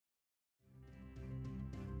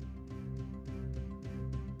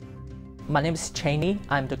My name is Cheney.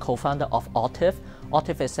 I'm the co-founder of Altive.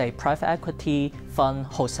 Altive is a private equity fund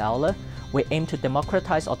wholesaler. We aim to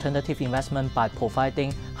democratize alternative investment by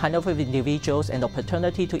providing high-net-worth individuals an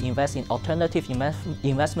opportunity to invest in alternative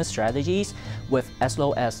investment strategies with as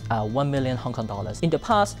low as 1 million Hong Kong dollars. In the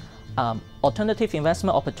past, alternative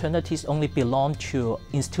investment opportunities only belong to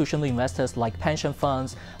institutional investors like pension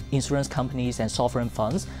funds, insurance companies, and sovereign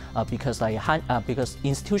funds because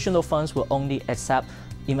institutional funds will only accept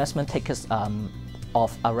investment tickets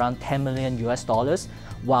of around 10 million US dollars,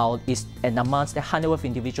 while it's an amount that high-net-worth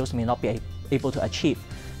individuals may not be able to achieve.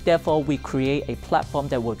 Therefore, we create a platform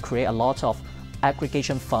that would create a lot of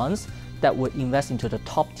aggregation funds that would invest into the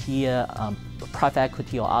top-tier private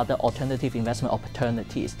equity or other alternative investment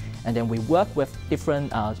opportunities. And then we work with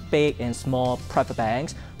different big and small private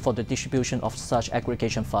banks for the distribution of such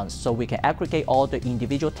aggregation funds. So we can aggregate all the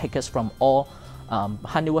individual tickets from all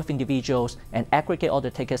high-net-worth individuals and aggregate all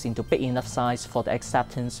the tickets into big enough size for the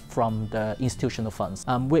acceptance from the institutional funds.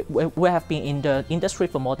 We have been in the industry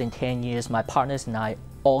for more than 10 years. My partners and I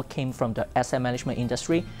all came from the asset management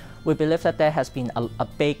industry. We believe that there has been a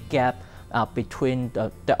big gap between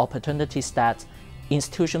the opportunities that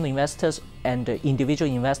institutional investors and the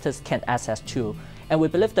individual investors can access to. And we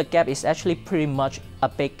believe the gap is actually pretty much a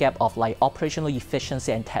big gap of operational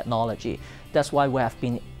efficiency and technology. That's why we have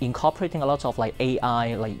been incorporating a lot of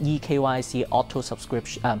AI, like eKYC, auto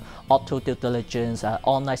subscription, auto due diligence,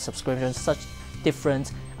 online subscriptions, such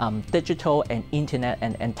different digital and internet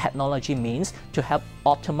and technology means to help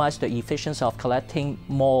optimize the efficiency of collecting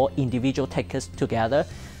more individual tickets together,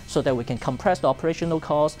 so that we can compress the operational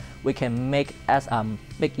costs, we can make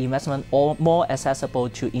investment more accessible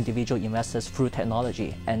to individual investors through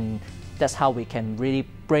technology. And that's how we can really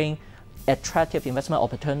bring attractive investment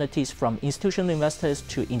opportunities from institutional investors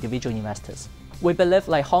to individual investors. We believe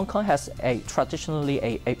Hong Kong has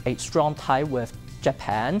traditionally a strong tie with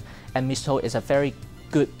Japan, and Mizuho is a very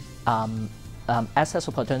good access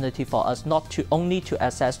opportunity for us, not only to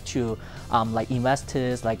access to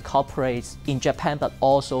investors, like corporates in Japan, but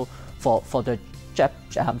also for the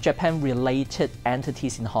Japan-related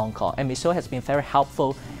entities in Hong Kong. And Mizuho has been very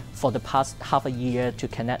helpful for the past half a year to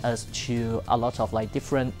connect us to a lot of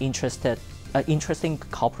different interesting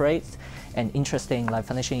corporates and interesting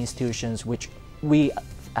financial institutions, which we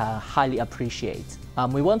highly appreciate.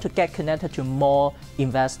 We want to get connected to more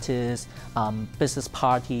investors, business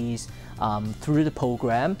parties through the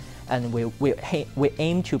program, and we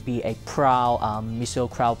aim to be a proud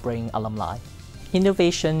Mizuho Crowd Brain alumni.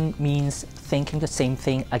 Innovation means thinking the same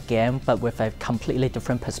thing again, but with a completely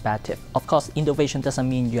different perspective. Of course, innovation doesn't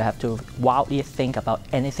mean you have to wildly think about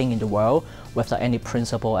anything in the world without any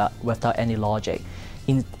principle, without any logic.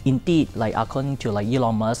 Indeed, according to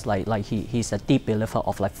Elon Musk, he's a deep believer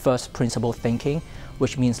of first principle thinking,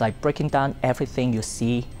 which means breaking down everything you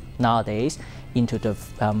see nowadays into the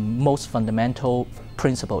most fundamental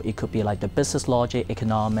principle. It could be the business logic,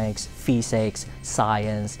 economics, physics,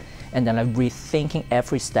 science, and then rethinking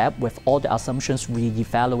every step with all the assumptions,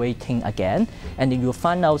 re-evaluating again, and then you'll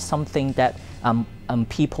find out something that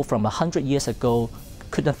people from 100 years ago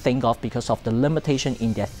couldn't think of because of the limitation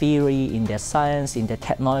in their theory, in their science, in their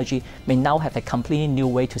technology, may now have a completely new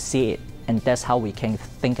way to see it, and that's how we can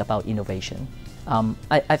think about innovation.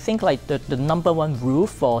 I think the number one rule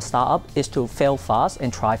for startup is to fail fast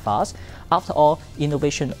and try fast. After all,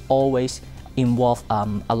 innovation always involves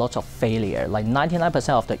a lot of failure. 99%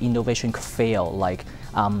 of the innovation could fail. Like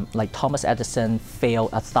Thomas Edison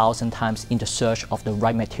failed 1,000 times in the search of the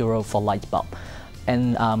right material for light bulb.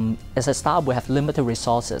 And as a startup, we have limited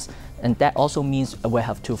resources, and that also means we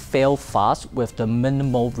have to fail fast with the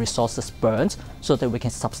minimal resources burned, so that we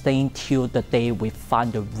can sustain till the day we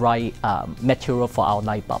find the right material for our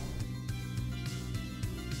light bulb.